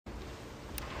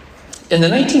In the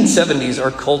 1970s,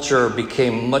 our culture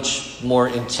became much more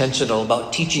intentional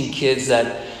about teaching kids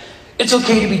that it's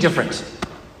okay to be different.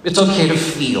 It's okay to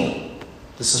feel.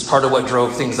 This is part of what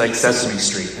drove things like Sesame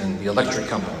Street and the Electric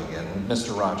Company and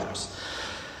Mr. Rogers.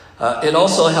 It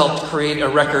also helped create a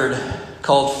record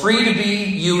called Free to Be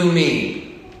You and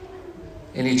Me.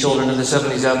 Any children of the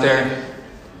 70s out there?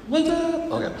 What's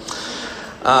up? Okay.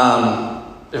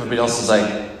 Everybody else is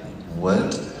like,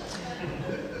 what?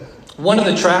 One of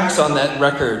the tracks on that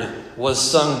record was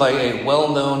sung by a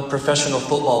well-known professional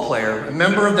football player, a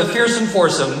member of the fearsome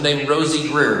foursome named Rosie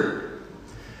Greer.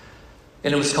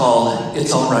 And it was called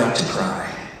It's All Right to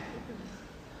Cry.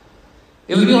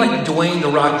 It would be like Dwayne "The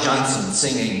Rock" Johnson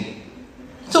singing,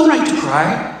 it's all right to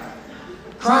cry.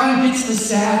 Crying gets the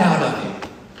sad out of you.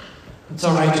 It's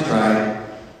all right to cry.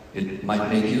 It might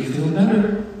make you feel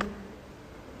better.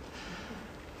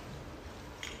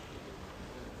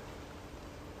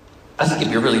 I think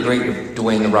it'd be really great if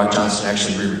Dwayne "The Rock" Johnson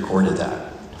actually re-recorded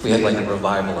that. If we had like a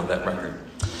revival of that record.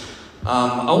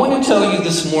 I want to tell you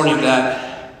this morning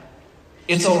that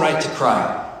it's all right to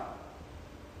cry.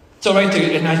 It's all right to,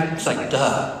 and it's like,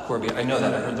 duh, Corby, I know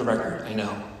that. I heard the record. I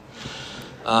know.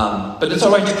 But it's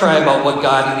all right to cry about what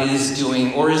God is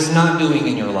doing or is not doing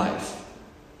in your life.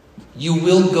 You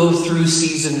will go through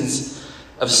seasons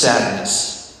of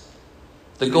sadness.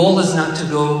 The goal is not to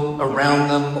go around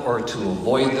them or to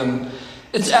avoid them.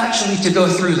 It's actually to go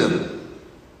through them,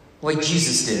 like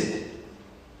Jesus did.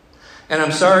 And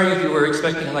I'm sorry if you were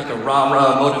expecting like a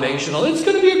rah-rah motivational, it's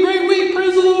going to be a great week,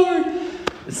 praise the Lord.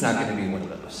 It's not going to be one of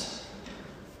those.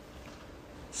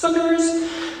 Suckers.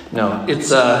 No,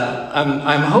 it's,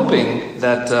 I'm hoping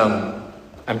that,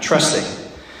 I'm trusting,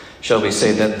 shall we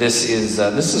say, that this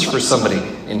is for somebody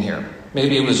in here.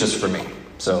 Maybe it was just for me.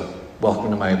 So, welcome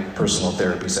to my personal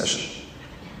therapy session.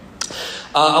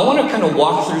 I want to kind of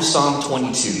walk through Psalm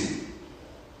 22.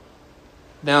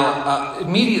 Now,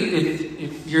 immediately,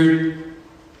 if you're...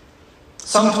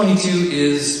 Psalm 22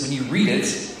 is, when you read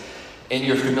it, and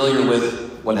you're familiar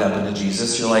with what happened to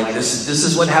Jesus, you're like, this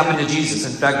is what happened to Jesus.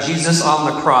 In fact, Jesus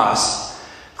on the cross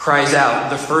cries out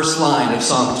the first line of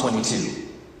Psalm 22,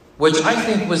 which I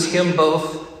think was him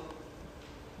both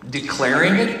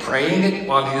declaring it, praying it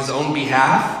on his own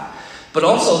behalf, but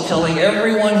also telling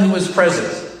everyone who was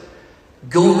present,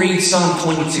 go read Psalm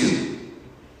 22,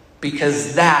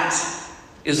 because that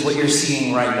is what you're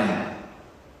seeing right now.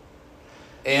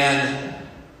 And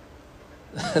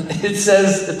it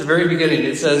says, at the very beginning,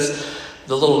 it says,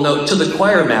 the little note, to the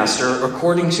choir master,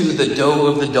 according to the doe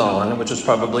of the dawn, which was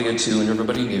probably a tune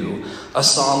everybody knew, a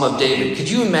psalm of David. Could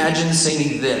you imagine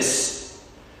singing this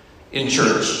in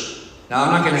church? Now,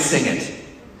 I'm not going to sing it,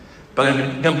 but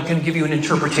I'm going to give you an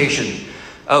interpretation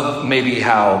of maybe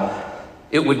how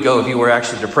it would go if you were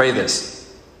actually to pray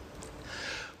this.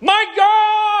 My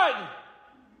God!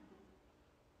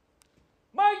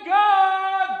 My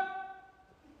God!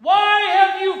 Why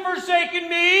have you forsaken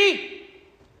me?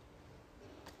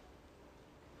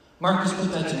 Marcus,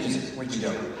 put that to music. Where'd you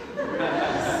go?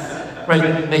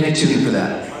 Right, make a tune for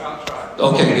that.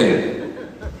 Okay, good.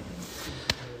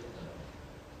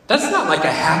 That's not like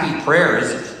a happy prayer,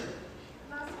 is it?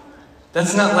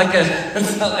 That's not like a,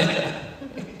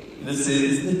 this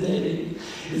is the day,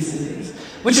 this is,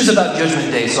 which is about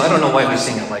Judgment Day, so I don't know why we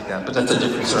sing it like that, but that's a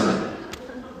different sermon.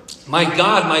 My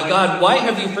God, why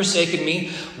have you forsaken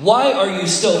me? Why are you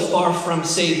still far from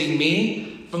saving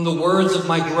me from the words of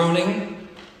my groaning?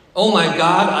 Oh my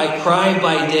God, I cry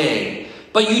by day,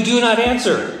 but you do not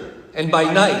answer, and by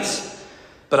night,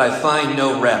 but I find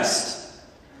no rest.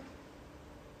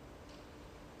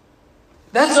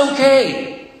 That's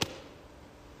okay.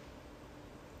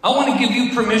 I want to give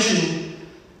you permission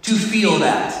to feel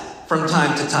that from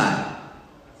time to time.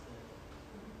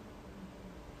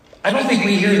 I don't think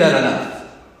we hear that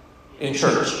enough in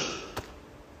church.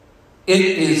 It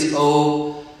is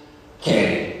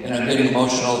okay. And I'm getting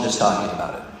emotional just talking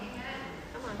about it.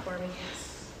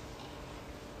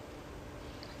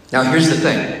 Now here's the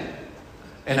thing.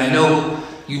 And I know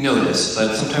you know this,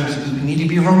 but sometimes we need to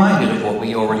be reminded of what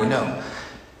we already know.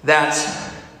 That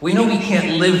we know we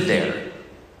can't live there.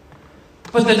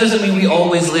 But that doesn't mean we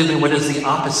always live in what is the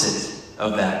opposite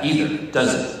of that either,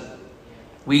 does it?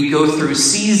 We go through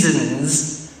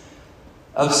seasons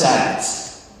of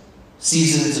sadness,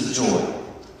 seasons of joy,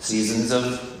 seasons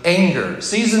of anger,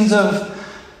 seasons of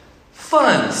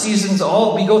fun,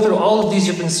 we go through all of these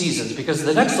different seasons because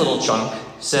the next little chunk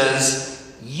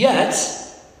says, yet,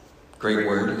 great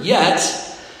word,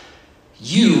 yet,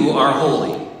 you are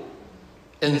holy,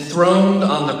 enthroned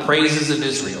on the praises of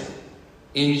Israel.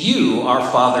 In you our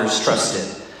fathers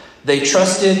trusted. They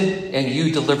trusted and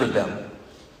you delivered them.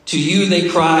 To you they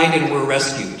cried and were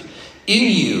rescued. In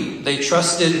you they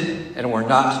trusted and were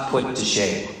not put to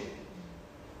shame.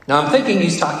 Now I'm thinking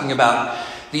he's talking about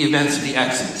the events of the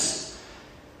Exodus,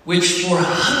 which for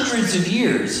hundreds of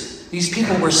years, these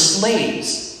people were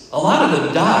slaves. A lot of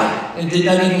them died and did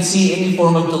not even see any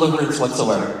form of deliverance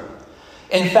whatsoever.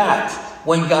 In fact,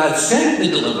 when God sent the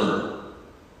deliverer,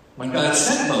 when God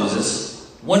sent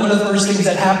Moses, one of the first things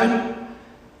that happened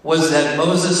was that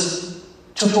Moses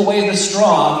took away the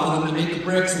straw for them to make the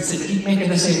bricks and said, keep making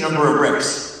the same number of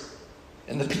bricks.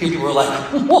 And the people were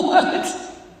like, what?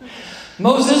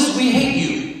 Moses, we hate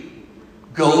you.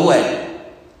 Go away.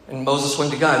 And Moses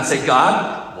went to God and said,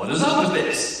 God, what is up with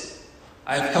this?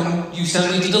 I've come, you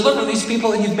sent me to deliver these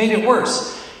people and you've made it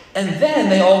worse. And then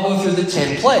they all go through the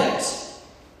 10 plagues.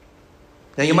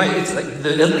 Now you might, it's like,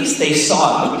 at least they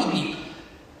saw it.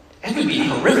 It would be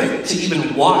horrific to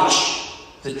even watch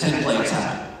the 10 plagues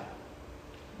happen.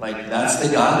 Like, that's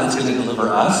the God that's going to deliver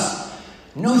us?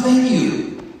 No, thank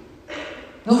you.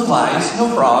 No flies,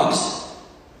 no frogs.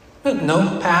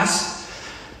 No, pass.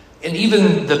 And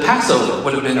even the Passover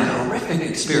would have been a horrific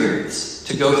experience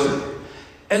to go through.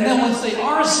 And then once they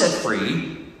are set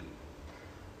free,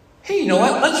 hey, you know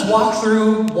what? Let's walk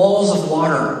through walls of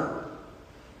water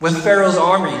with Pharaoh's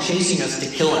army chasing us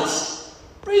to kill us.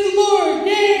 Praise the Lord!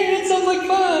 Yay! It sounds like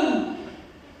fun!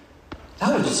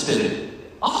 That would just been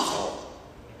awful.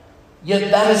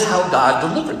 Yet that is how God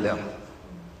delivered them.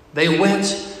 They went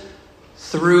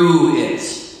through it.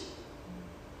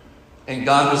 And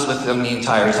God was with them the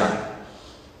entire time.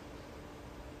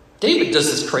 David does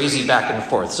this crazy back and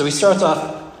forth. So he starts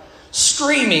off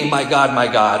screaming, my God, my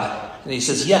God. And he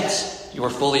says, yes, you are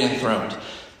fully enthroned.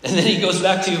 And then he goes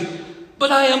back to,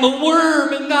 but I am a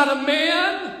worm and not a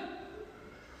man.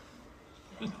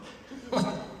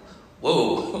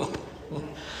 Whoa.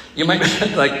 You might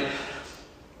be like,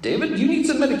 David, you need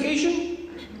some medication?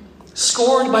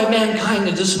 Scorned by mankind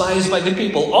and despised by the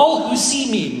people. All who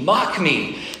see me mock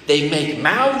me. They make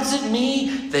mouths at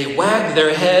me. They wag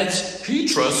their heads. He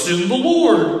trusts in the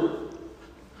Lord.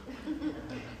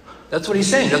 That's what he's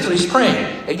saying. That's what he's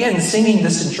praying. Again, singing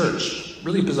this in church.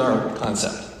 Really bizarre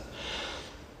concept.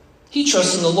 He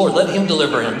trusts in the Lord. Let him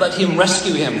deliver him. Let him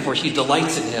rescue him, for he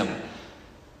delights in him.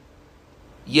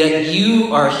 Yet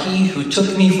you are he who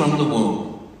took me from the womb.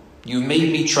 You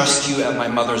made me trust you at my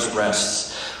mother's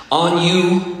breasts. On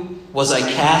you was I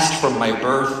cast from my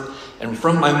birth, and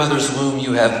from my mother's womb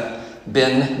you have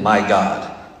been my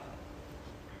God.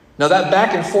 Now that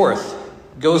back and forth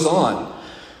goes on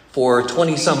for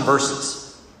 20-some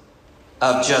verses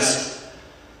of just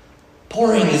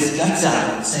pouring his guts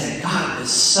out and saying, God,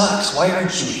 this sucks. Why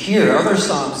aren't you here? Other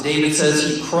Psalms, David says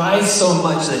he cries so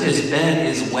much that his bed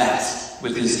is wet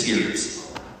with his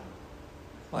tears.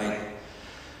 Like,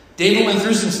 David went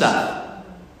through some stuff,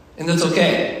 and that's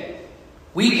okay.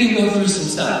 We can go through some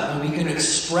stuff, and we can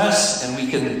express, and we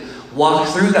can walk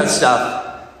through that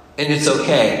stuff, and it's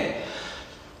okay.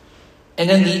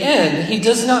 And in the end, he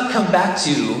doesn't come back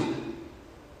to,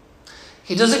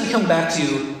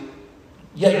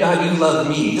 yet God, you love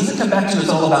me. He doesn't come back to, it's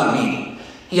all about me.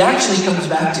 He actually comes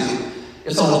back to,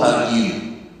 it's all about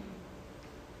you.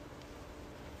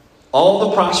 All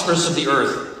the prosperous of the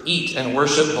earth eat and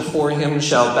worship before him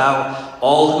shall bow,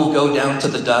 all who go down to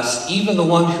the dust, even the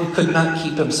one who could not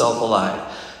keep himself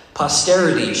alive.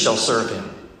 Posterity shall serve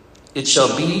him. It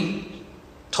shall be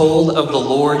told of the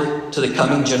Lord to the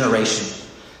coming generation.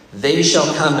 They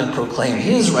shall come and proclaim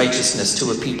his righteousness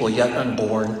to a people yet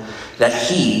unborn, that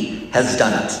he has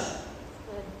done it.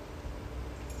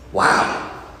 Wow.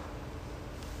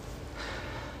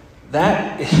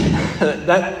 That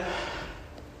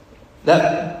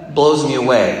blows me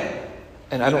away.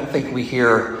 And I don't think we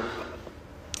hear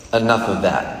enough of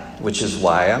that, which is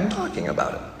why I'm talking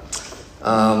about it.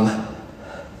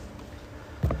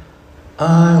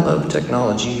 I love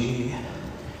technology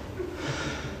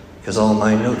because all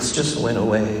my notes just went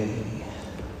away.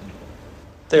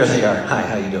 There they are. Hi,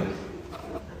 how you doing?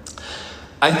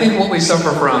 I think what we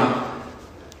suffer from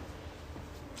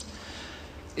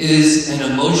is an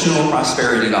emotional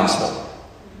prosperity gospel.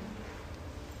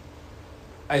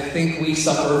 I think we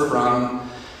suffer from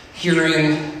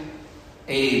hearing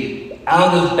a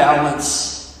out of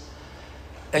balance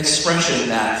expression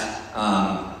that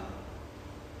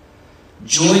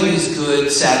joy is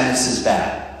good, sadness is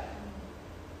bad.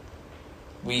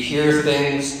 We hear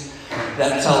things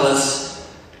that tell us,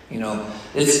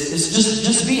 it's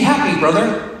just be happy,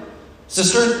 brother,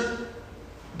 sister,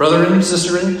 brother-in,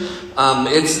 sister-in.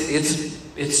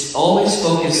 It's always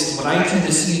focused, what I tend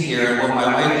to see here, and what my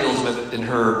wife deals with in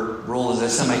her role as a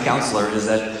semi-counselor, is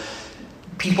that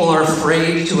people are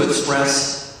afraid to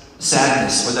express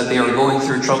sadness, or that they are going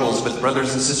through troubles with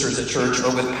brothers and sisters at church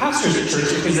or with pastors at church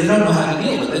because they don't know how to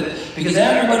deal with it, because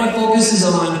everybody focuses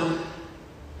on,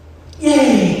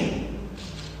 yay,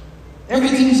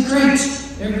 everything's great,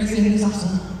 everything is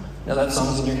awesome. Now that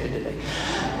song's in your head today.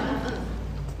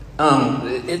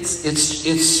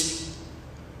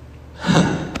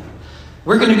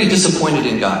 We're going to be disappointed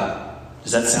in God.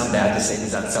 Does that sound bad to say?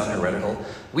 Does that sound heretical?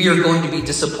 We are going to be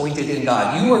disappointed in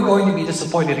God. You are going to be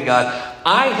disappointed in God.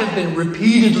 I have been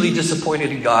repeatedly disappointed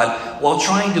in God while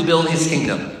trying to build His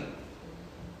kingdom.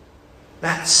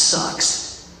 That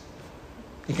sucks.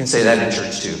 You can say that in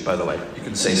church too, by the way. You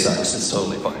can say sucks. It's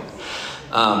totally fine.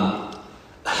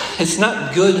 It's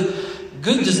not good.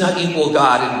 Good does not equal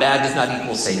God, and bad does not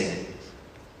equal Satan.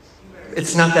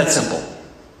 It's not that simple.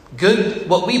 Good,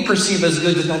 what we perceive as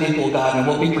good does not equal God, and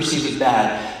what we perceive as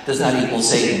bad does not equal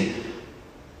Satan.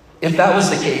 If that was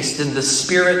the case, then the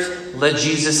Spirit led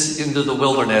Jesus into the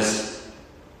wilderness.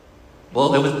 Well,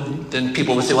 then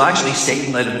people would say, well, actually,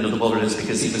 Satan led him into the wilderness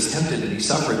because he was tempted and he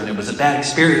suffered and it was a bad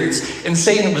experience. And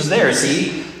Satan was there,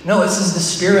 see? No, it says the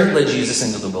Spirit led Jesus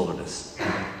into the wilderness.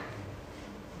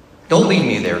 Don't lead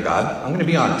me there, God. I'm going to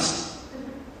be honest.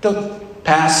 Don't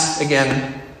pass,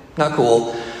 again, not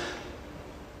cool.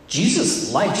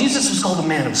 Jesus was called a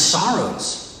man of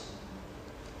sorrows.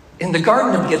 In the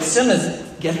Garden of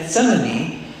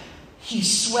Gethsemane, he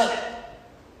sweat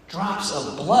drops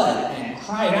of blood and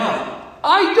cried out,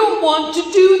 I don't want to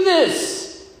do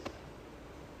this.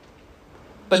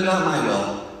 But not my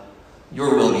will.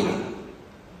 Your will be done.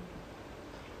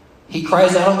 He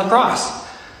cries out on the cross,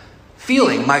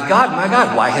 feeling, my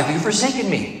God, why have you forsaken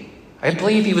me? I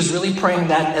believe he was really praying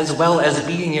that as well as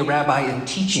being a rabbi and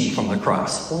teaching from the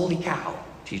cross. Holy cow,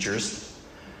 teachers.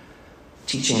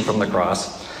 Teaching from the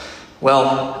cross.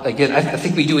 Well, again, I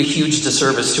think we do a huge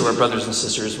disservice to our brothers and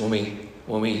sisters when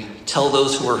we tell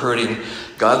those who are hurting,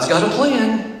 God's got a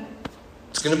plan.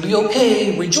 It's going to be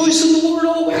okay. Rejoice in the Lord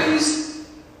always.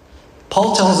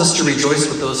 Paul tells us to rejoice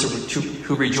with those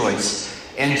who rejoice,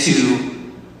 and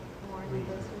to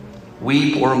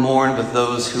weep or mourn with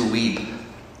those who weep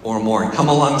or mourn. Come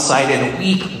alongside and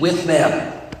weep with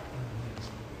them.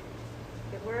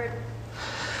 Good word.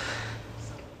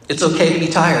 It's okay to be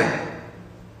tired.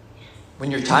 When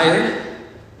you're tired,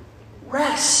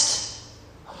 rest.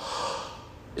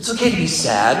 It's okay to be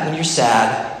sad. When you're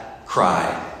sad,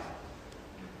 cry.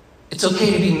 It's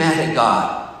okay to be mad at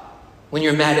God. When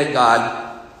you're mad at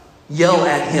God, yell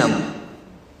at Him.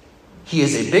 He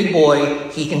is a big boy.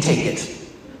 He can take it.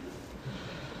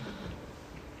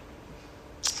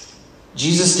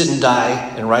 Jesus didn't die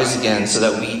and rise again so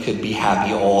that we could be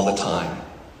happy all the time.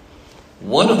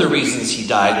 One of the reasons He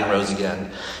died and rose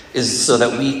again is so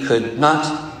that we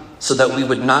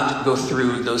would not go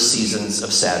through those seasons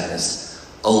of sadness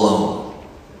alone.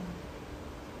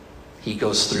 He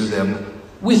goes through them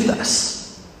with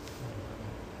us.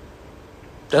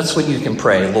 That's when you can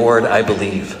pray, Lord, I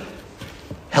believe.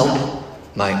 Help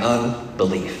my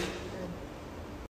unbelief.